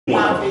So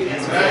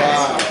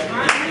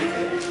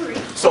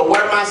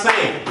what am I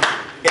saying?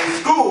 In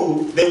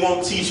school, they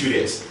won't teach you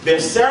this.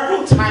 There's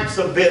several types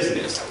of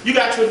business. You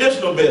got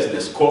traditional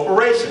business,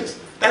 corporations.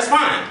 That's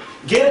fine.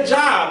 Get a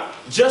job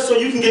just so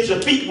you can get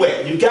your feet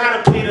wet. You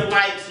got to pay the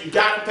lights, you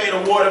got to pay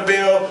the water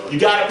bill, you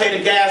got to pay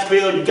the gas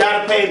bill, you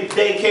got to pay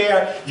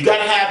daycare, you got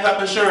to have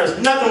health insurance.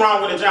 Nothing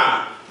wrong with a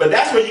job. But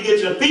that's where you get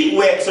your feet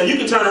wet so you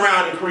can turn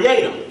around and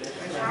create them.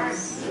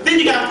 Then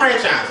you got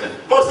franchising.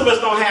 Most of us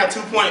don't have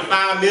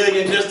 $2.5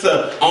 million just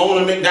to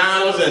own a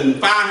McDonald's and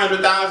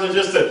 $500,000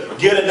 just to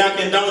get a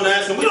Dunkin'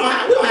 Donuts, and we don't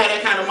have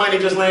that kind of money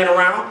just laying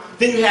around.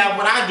 Then you have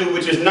what I do,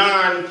 which is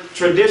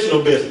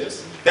non-traditional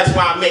business. That's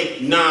why I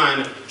make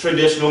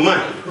non-traditional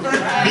money.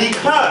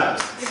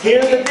 Because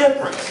here's the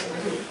difference.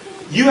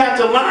 You have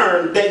to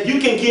learn that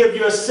you can give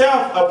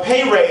yourself a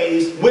pay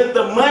raise with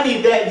the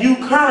money that you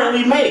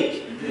currently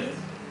make.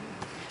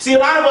 See, a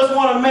lot of us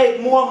want to make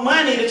more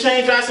money to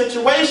change our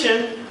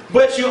situation,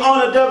 but you're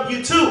on a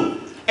W-2.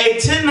 A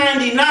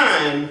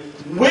 1099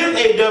 with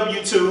a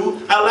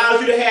W-2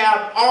 allows you to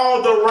have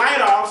all the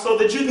write-offs so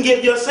that you can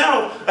give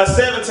yourself a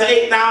 $7,000 to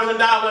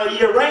 $8,000 a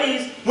year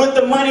raise with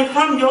the money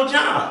from your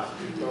job.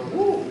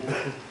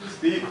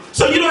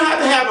 So you don't have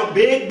to have a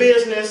big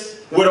business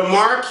with a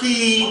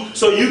marquee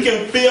so you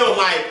can feel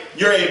like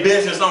you're a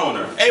business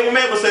owner. Abel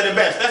Mabel said it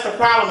best. That's the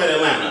problem in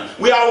Atlanta.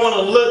 We all want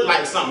to look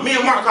like something. Me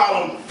and Mark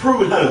call them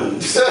prude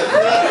homes.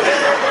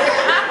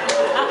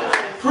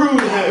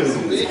 Prude homes.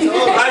 A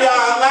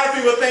lot of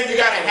people think you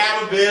got to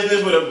have a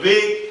business with a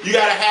big, you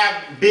got to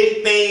have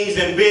big things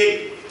and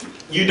big.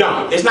 You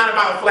don't. It's not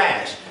about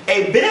flash.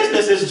 A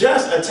business is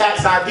just a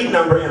tax ID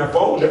number in a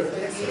folder.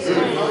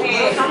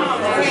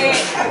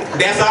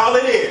 That's all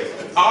it is.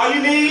 All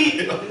you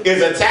need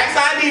is a tax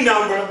ID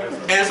number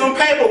and some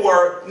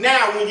paperwork.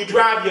 Now when you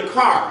drive your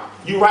car,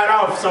 you write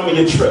off some of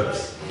your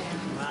trips.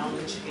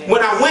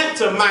 When I went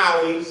to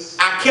Maui,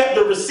 I kept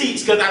the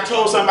receipts because I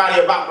told somebody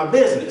about my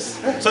business.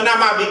 So now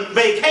my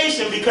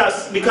vacation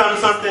becomes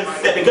something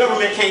that the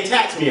government can't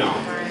tax me on.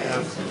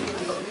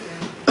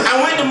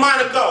 I went to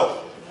Monaco,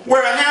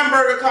 where a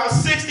hamburger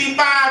cost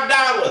 $65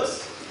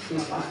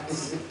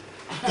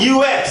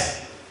 US.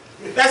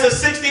 That's a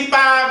 $65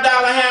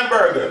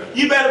 hamburger.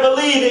 You better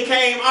believe it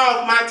came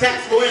off my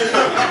taxable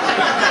income.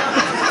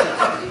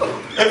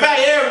 In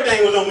fact,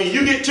 everything was on me.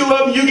 You get two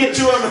of them, you get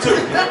two of them too.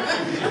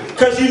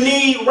 Because you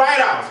need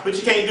write-offs, but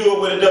you can't do it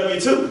with a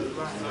W-2.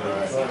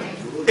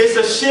 It's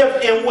a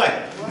shift in what?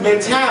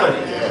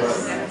 Mentality.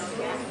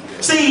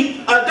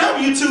 See, a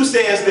W-2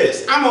 says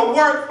this: I'm going to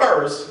work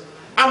first,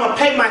 I'm going to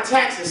pay my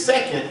taxes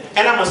second,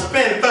 and I'm going to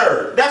spend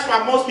third. That's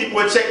why most people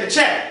would check the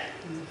check.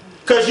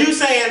 Because you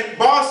saying,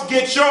 boss,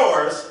 get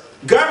yours,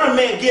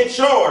 government get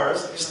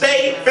yours,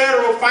 state,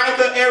 federal,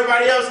 FICA,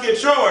 everybody else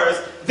get yours,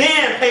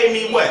 then pay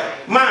me what?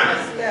 Mine.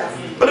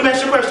 But let me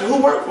ask you a question, who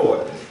worked for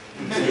it?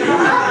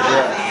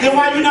 Then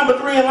why are you number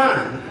 3 in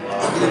line?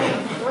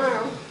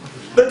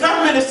 The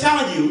government is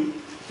telling you,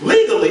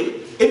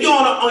 legally, if you're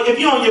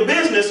on your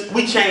business,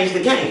 we change the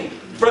game.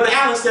 Brother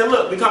Allen said,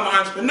 look, become an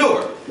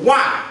entrepreneur.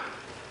 Why?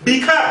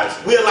 Because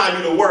we allow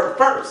you to work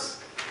first.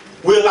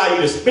 We allow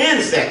you to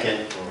spend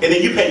second, and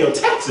then you pay your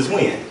taxes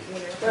when?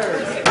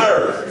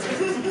 Third.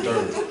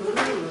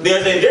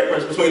 There's a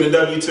difference between the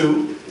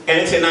W-2 and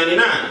a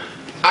 1099.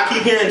 I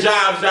keep hearing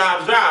jobs,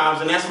 jobs,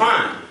 jobs, and that's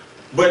fine.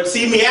 But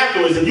see me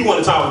afterwards if you want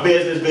to talk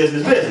business,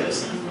 business,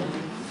 business.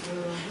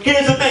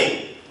 Here's the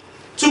thing.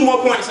 2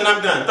 more points and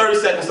I'm done. 30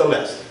 seconds or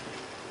less.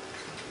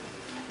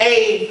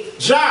 A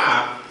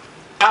job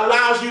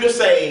allows you to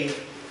save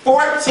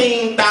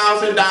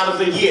 $14,000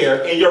 a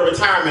year in your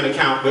retirement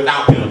account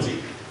without penalty.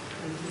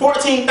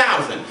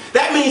 $14,000.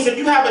 That means if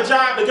you have a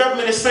job, the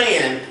government is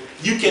saying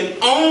you can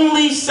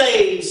only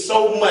save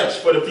so much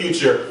for the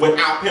future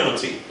without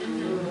penalty.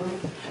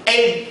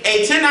 A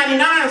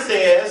 1099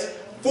 says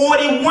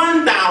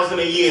 $41,000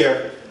 a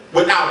year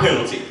without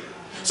penalty.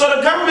 So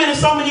the government in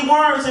so many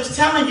words is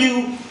telling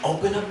you,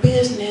 open a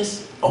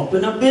business,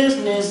 open a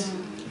business.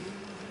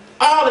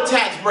 All the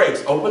tax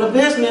breaks, open a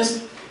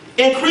business.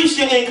 Increase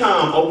your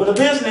income, open a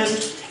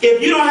business. If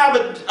you don't have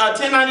a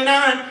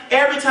 1099,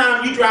 every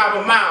time you drive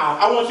a mile,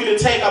 I want you to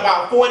take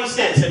about 40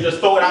 cents and just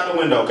throw it out the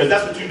window, because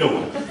that's what you're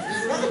doing.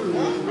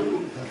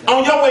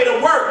 On your way to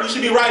work, you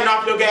should be writing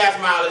off your gas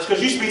mileage,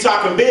 because you should be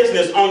talking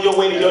business on your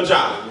way to your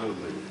job.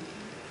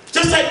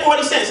 Just take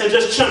 40 cents and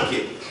just chunk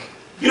it.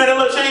 You know that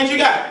little change you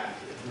got?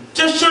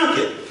 Just chunk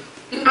it.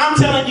 I'm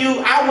telling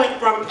you, I went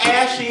from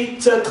ashy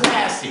to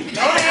classy.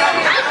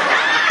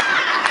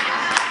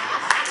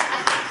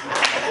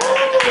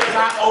 Because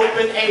I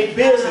opened a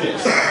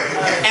business.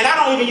 And I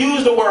don't even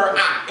use the word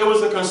I. It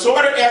was a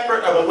concerted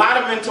effort of a lot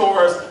of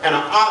mentors and a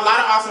lot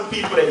of awesome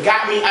people that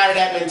got me out of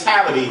that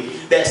mentality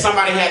that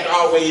somebody had to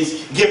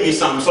always give me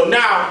something. So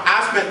now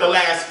I spent the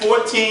last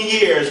 14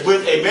 years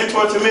with a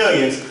Mentor to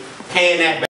Millions paying that back.